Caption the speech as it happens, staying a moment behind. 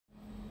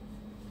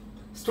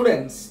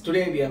Students,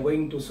 today we are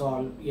going to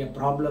solve a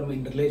problem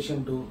in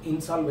relation to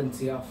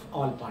insolvency of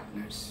all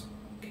partners.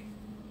 Okay.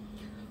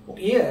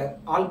 Here,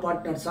 all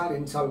partners are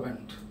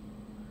insolvent,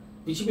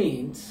 which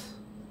means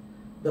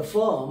the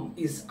firm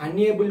is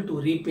unable to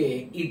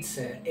repay its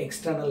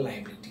external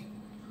liability.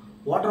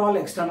 What are all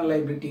external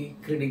liability?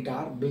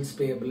 Creditor, bills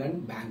payable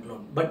and bank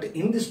loan. But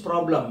in this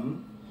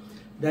problem,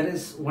 there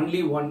is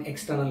only one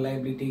external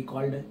liability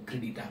called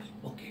creditor.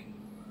 Okay.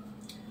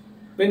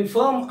 When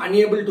firm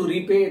unable to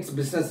repay its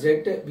business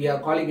debt, we are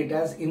calling it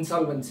as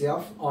insolvency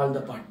of all the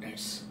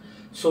partners.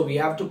 So we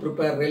have to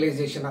prepare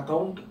realization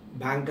account,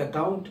 bank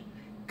account,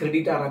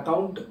 creditor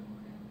account,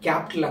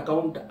 capital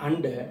account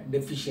and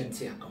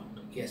deficiency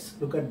account. Yes,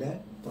 look at the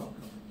problem.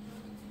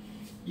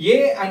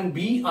 A and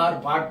B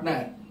are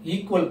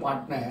equal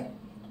partner.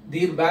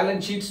 Their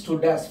balance sheet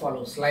stood as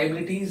follows.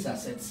 Liabilities,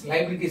 assets.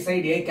 Liability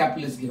side A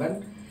capital is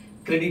given.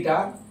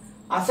 Creditor.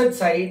 Asset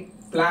side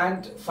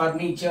plant,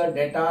 furniture,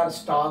 debtor,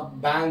 stock,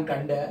 bank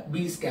and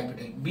B's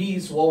capital. B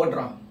is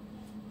overdrawn.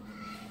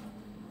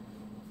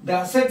 The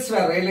assets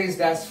were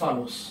realized as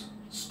follows.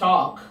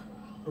 Stock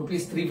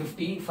rupees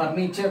 350,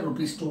 furniture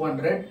rupees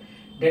 200,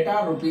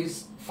 debtor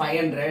rupees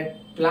 500,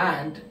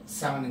 plant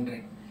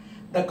 700.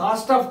 The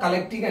cost of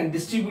collecting and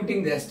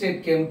distributing the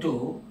estate came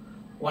to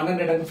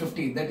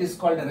 150. That is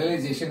called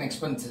realization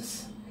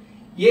expenses.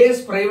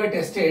 A's private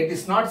estate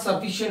is not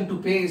sufficient to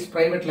pay his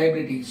private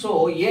liability.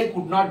 So A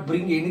could not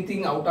bring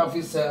anything out of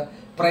his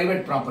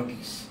private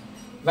properties.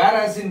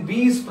 Whereas in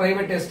B's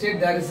private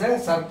estate there is a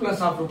surplus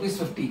of rupees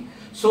 50.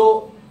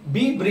 So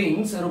B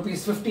brings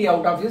rupees 50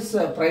 out of his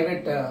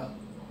private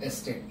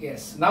estate.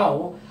 Yes.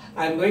 Now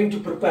I am going to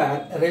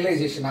prepare a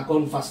realization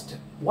account first.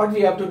 What we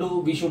have to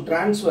do? We should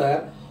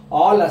transfer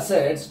all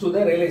assets to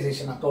the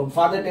realization account.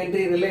 For that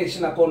entry,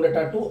 realization account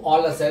data to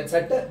all assets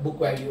at book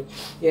value.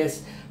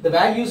 Yes, the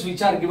values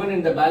which are given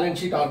in the balance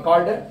sheet are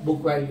called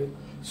book value.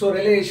 So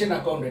realization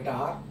account data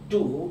are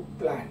to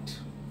plant.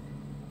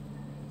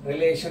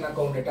 Realization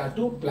account data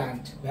to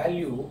plant.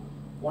 Value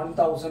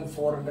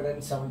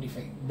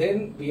 1475.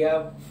 Then we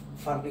have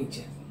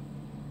furniture.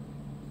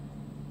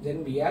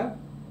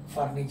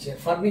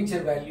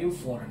 Furniture value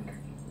 400.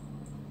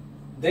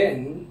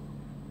 Then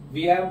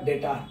we have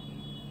debtor.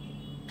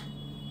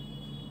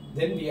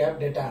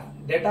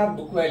 Debtor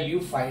book value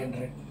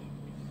 500.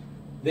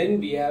 Then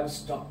we have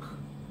stock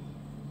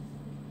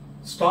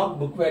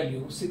book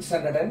value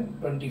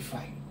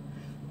 625.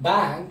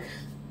 Bank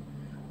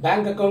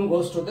account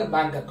goes to the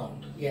bank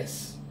account.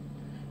 Yes.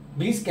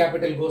 B's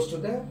capital goes to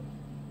the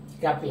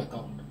capital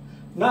account.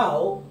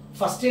 Now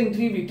first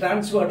entry we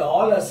transferred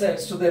all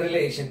assets to the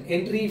relation.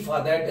 Entry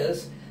for that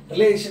is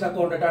relation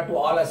account data to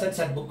all assets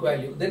at book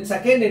value. Then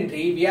second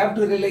entry we have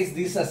to realize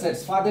these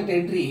assets. For that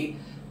entry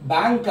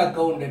bank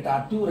account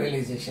data to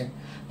realization.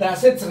 The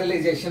assets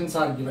realizations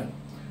are given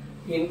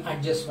in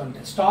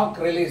adjustment. Stock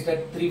realized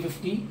at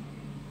 350,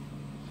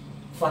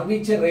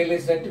 furniture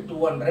realized at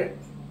 200,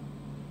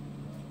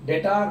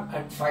 debtor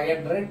at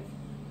 500,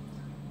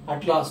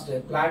 at last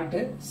plant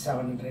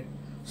 700.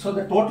 So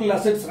the total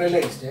assets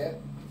realized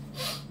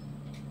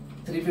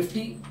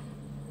 350,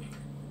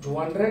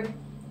 200,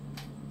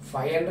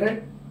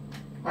 500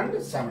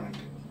 and 700.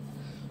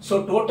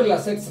 So total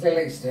assets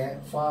realized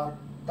for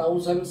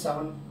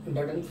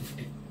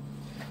 1750.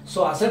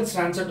 So assets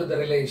transferred to the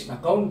realization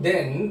account.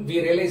 Then we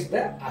realize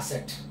the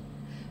asset.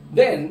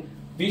 Then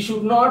we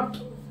should not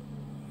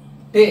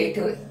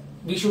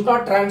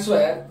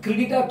transfer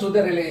creditor to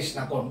the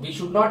realization account.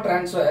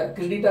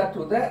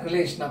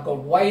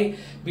 Why?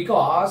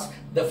 Because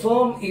the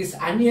firm is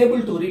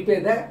unable to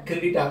repay the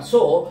creditor.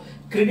 So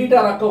creditor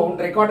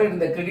account recorded in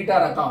the creditor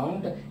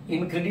account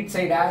in credit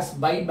side as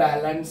by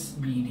balance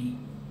BD.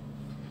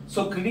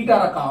 So creditor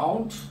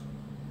account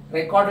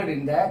recorded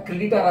in the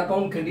creditor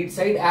account credit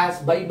side as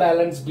by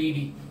balance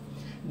BD.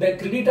 The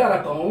creditor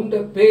account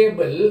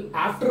payable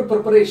after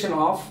preparation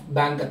of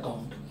bank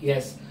account.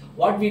 Yes.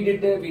 What we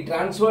did, we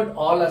transferred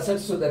all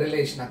assets to the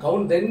relation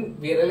account. Then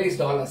we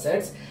realized all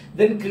assets.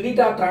 Then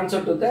creditor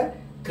transferred to the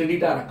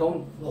creditor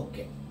account.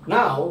 Okay.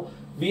 Now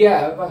we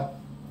have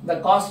the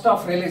cost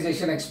of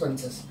realization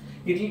expenses.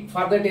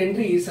 For that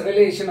entry is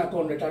relation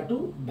account data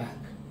to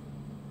bank.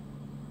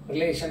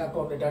 Relation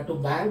account data to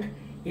bank.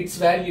 Its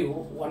value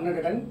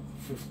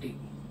 150.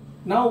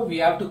 Now we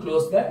have to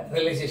close the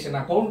realization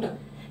account.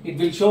 It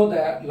will show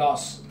the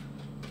loss.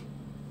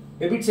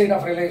 Debit side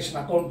of realization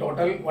account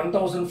total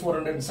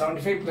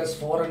 1475 plus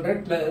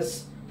 400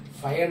 plus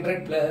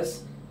 500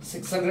 plus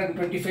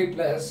 625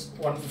 plus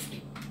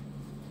 150.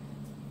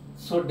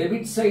 So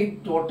debit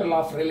side total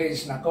of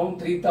realization account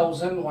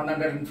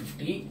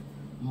 3150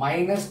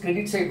 minus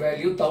credit side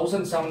value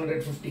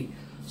 1750.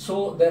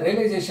 So the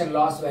realization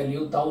loss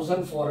value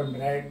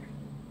 1400.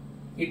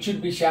 It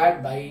should be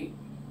shared by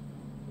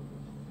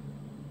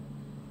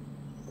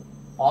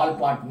all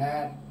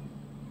partner,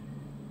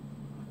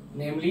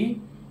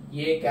 namely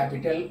A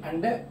capital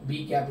and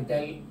B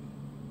capital.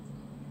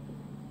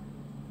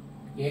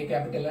 A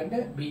capital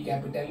and B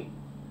capital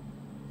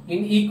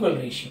in equal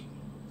ratio.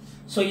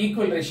 So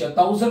equal ratio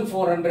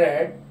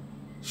 1400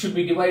 should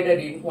be divided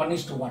in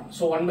 1:1.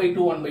 So 1/2,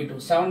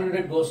 1/2.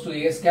 700 goes to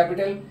A's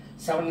capital,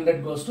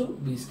 700 goes to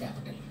B's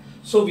capital.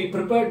 So we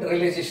prepared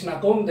realization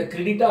account. The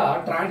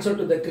creditor transferred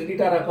to the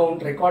creditor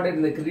account recorded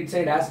in the credit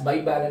side as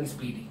by balance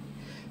PD.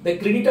 The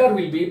creditor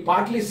will be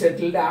partly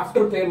settled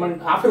after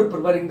payment, after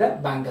preparing the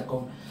bank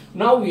account.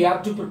 Now we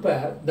have to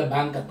prepare the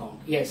bank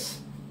account. Yes.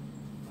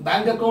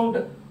 Bank account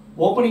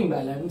opening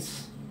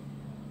balance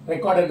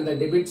recorded in the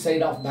debit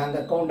side of bank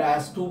account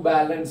as to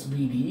balance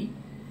BD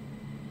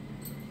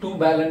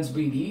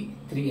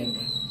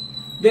 300.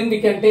 Then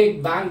we can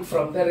take bank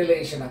from the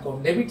realization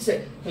account. Debit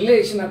side,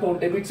 realization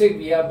account, debit side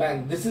we have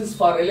bank. This is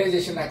for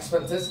realization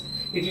expenses.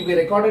 It will be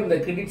recorded in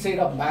the credit side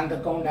of bank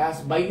account as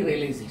by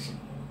realization.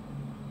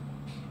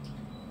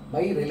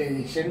 By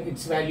realization,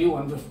 its value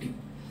 150.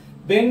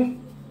 Then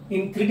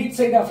in credit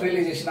side of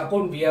realization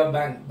account we have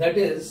bank. That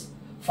is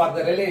for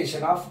the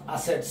realization of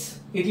assets.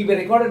 It will be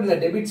recorded in the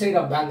debit side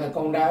of bank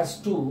account as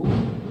to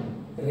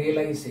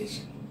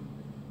realization.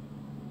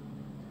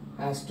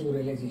 As to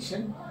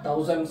realization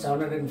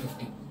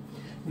 1750.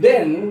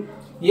 Then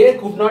A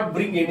could not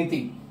bring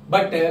anything,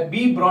 but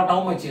B brought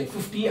how much?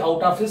 50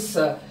 out of his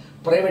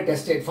private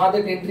estate. For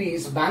that entry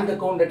is bank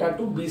account data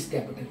to B's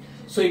capital.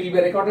 So it will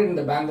be recorded in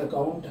the bank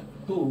account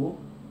to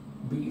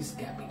B's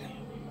capital.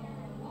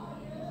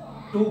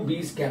 To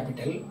B's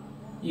capital,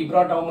 he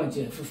brought how much?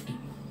 50.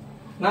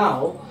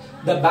 Now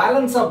the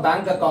balance of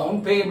bank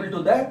account payable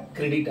to the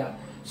creditor.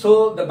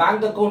 So the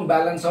bank account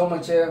balance how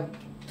much?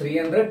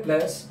 300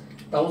 plus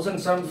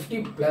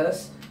 1750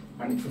 plus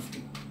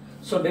 150.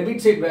 So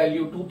debit side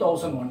value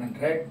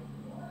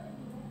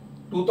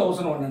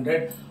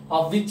 2100,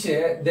 of which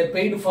they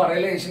paid for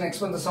realization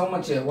expenses how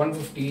much?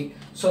 150.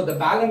 So the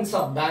balance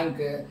of bank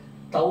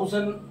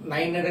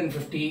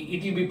 1950.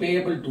 It will be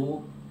payable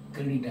to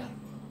creditor.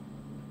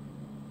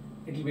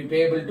 It will be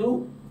payable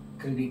to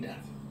creditor.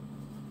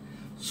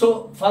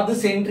 So for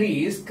this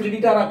entry is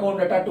creditor account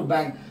data to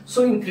bank.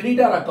 So in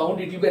creditor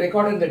account it will be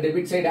recorded in the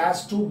debit side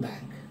as to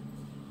bank.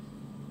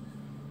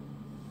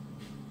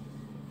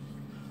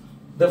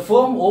 The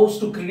firm owes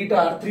to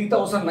creditor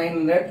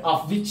 3,900,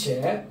 of which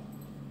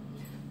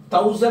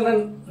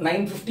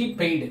 1,950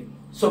 paid.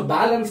 So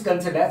balance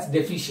considered as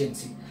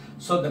deficiency.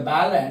 So the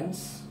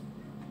balance,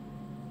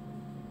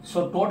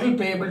 so total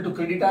payable to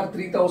creditor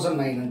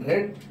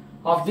 3,900,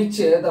 of which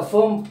the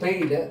firm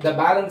paid the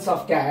balance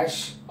of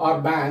cash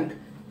or bank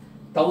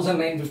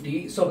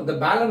 1,950. So the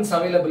balance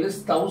available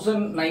is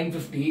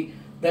 1,950,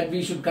 that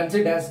we should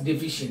consider as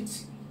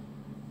deficiency.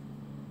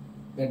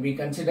 That we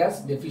consider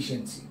as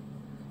deficiency.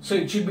 So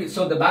it should be,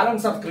 so the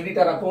balance of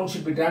creditor account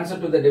should be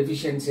transferred to the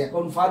deficiency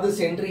account. For this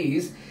entry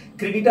is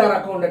creditor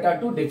account data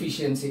to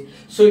deficiency.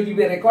 So it will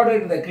be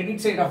recorded in the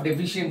credit side of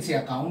deficiency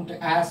account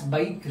as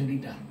by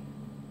creditor.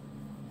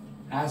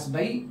 As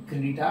by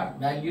creditor,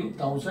 value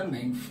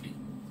 1,950.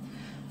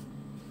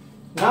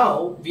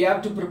 Now we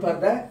have to prepare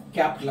the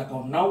capital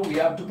account.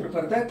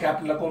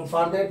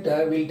 For that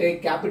we'll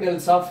take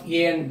capitals of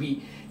A and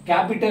B.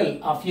 Capital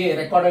of A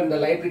recorded in the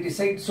liability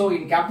side. So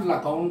in capital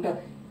account,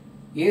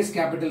 A's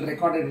capital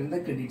recorded in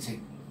the credit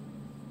side,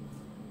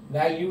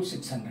 value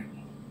 600.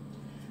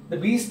 The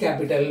B's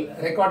capital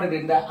recorded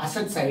in the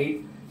asset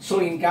side. So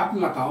in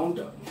capital account,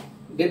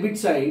 debit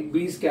side,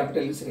 B's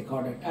capital is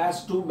recorded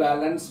as to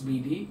balance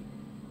BD.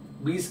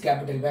 B's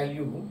capital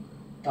value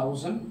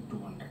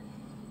 1,200.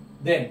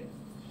 Then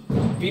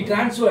we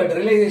transferred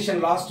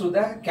realization loss to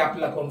the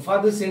capital account.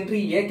 For this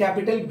entry, A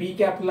capital, B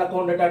capital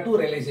account data to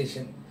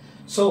realization.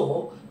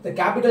 So the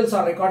capitals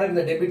are recorded in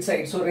the debit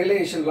side. So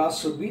realization loss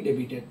should be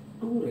debited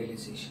to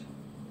realization.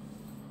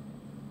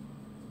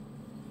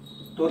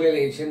 To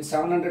realization,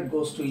 700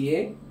 goes to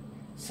A,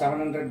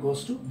 700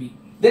 goes to B.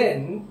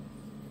 Then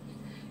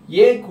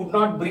A could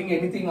not bring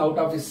anything out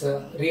of his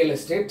real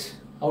estate,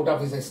 out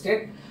of his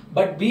estate,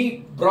 but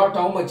B brought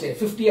how much?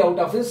 50 out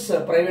of his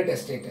private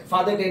estate.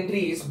 For that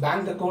entry is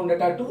bank account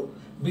data to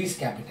B's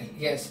capital.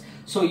 Yes.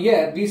 So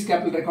here B's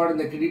capital recorded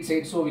in the credit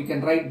side. So we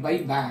can write by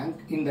bank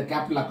in the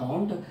capital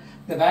account.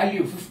 The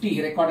value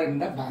 50 recorded in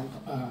the bank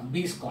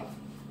B's column.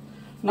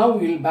 Now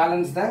we will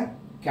balance the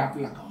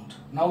capital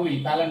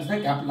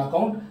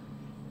account.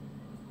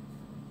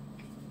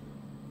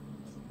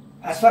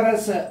 As far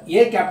as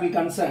A capital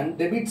concerned,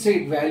 debit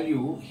side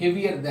value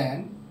heavier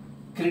than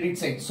credit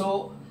side.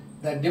 So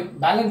the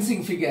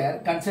balancing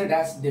figure considered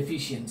as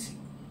deficiency.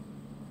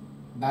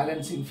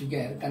 Balancing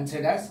figure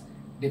considered as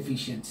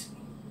deficiency.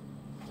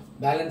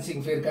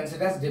 Balancing figure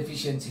considered as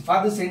deficiency.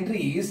 For this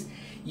entry is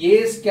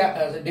A's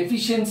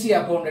deficiency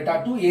account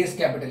data to A's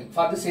capital.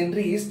 For this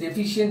entry is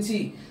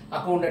deficiency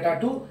account data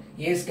to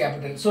A's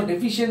capital. So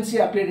deficiency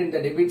appeared in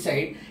the debit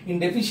side. In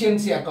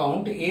deficiency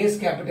account, A's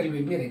capital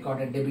will be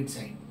recorded debit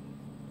side.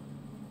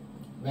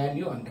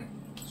 Value 100.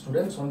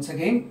 Students, once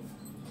again,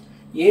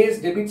 A's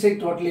debit side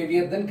totally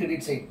heavier than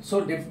credit side. So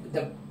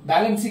the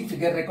balancing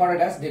figure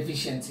recorded as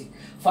deficiency.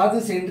 For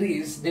this entry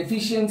is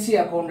deficiency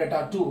account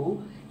data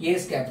to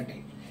A's capital.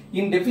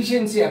 In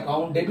deficiency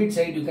account, debit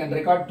side you can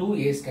record to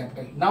A's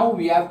capital. Now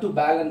we have to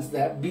balance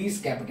the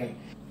B's capital.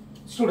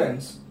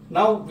 Students,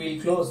 Now we'll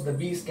close the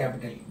B's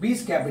capital.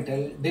 B's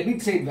capital,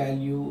 debit side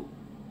value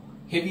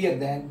heavier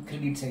than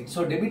credit side.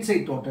 So debit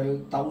side total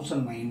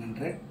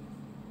 1900.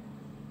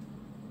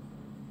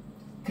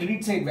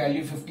 Credit side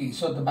value 50.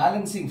 So the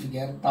balancing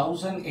figure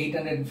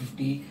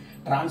 1850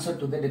 transferred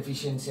to the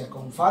deficiency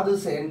account. For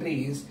this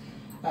entry is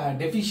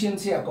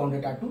deficiency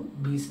accounted to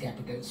B's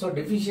capital. So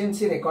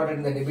deficiency recorded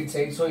in the debit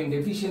side. So in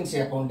deficiency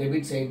account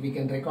debit side we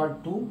can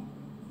record to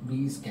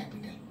B's capital.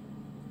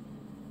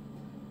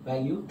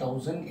 Value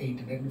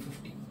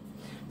 1850.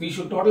 We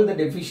should total the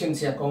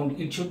deficiency account,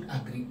 it should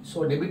agree.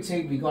 So debit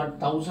side we got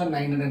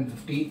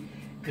 1950,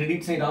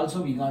 credit side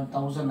also we got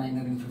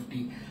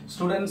 1950.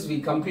 Students,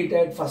 we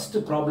completed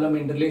first problem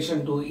in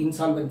relation to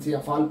insolvency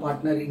of all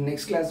partner. In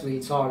next class we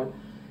will solve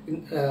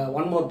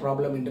one more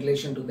problem in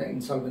relation to the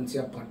insolvency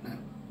of partner.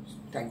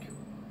 Thank you.